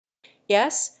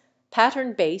Yes,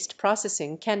 pattern-based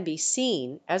processing can be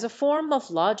seen as a form of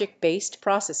logic-based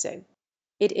processing.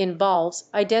 It involves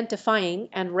identifying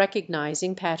and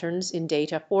recognizing patterns in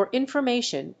data or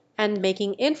information and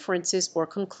making inferences or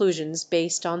conclusions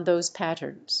based on those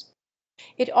patterns.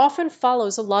 It often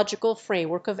follows a logical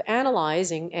framework of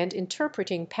analyzing and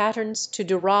interpreting patterns to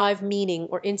derive meaning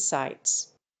or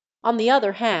insights. On the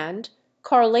other hand,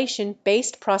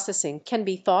 correlation-based processing can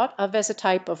be thought of as a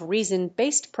type of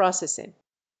reason-based processing.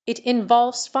 It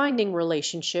involves finding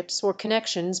relationships or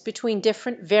connections between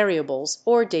different variables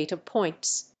or data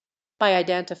points. By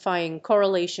identifying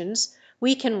correlations,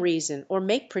 we can reason or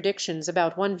make predictions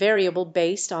about one variable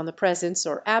based on the presence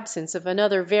or absence of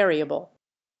another variable.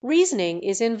 Reasoning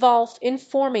is involved in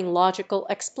forming logical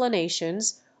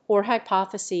explanations or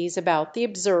hypotheses about the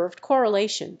observed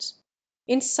correlations.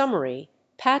 In summary,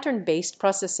 pattern-based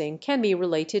processing can be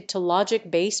related to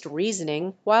logic-based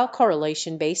reasoning, while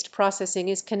correlation-based processing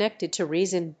is connected to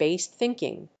reason-based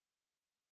thinking.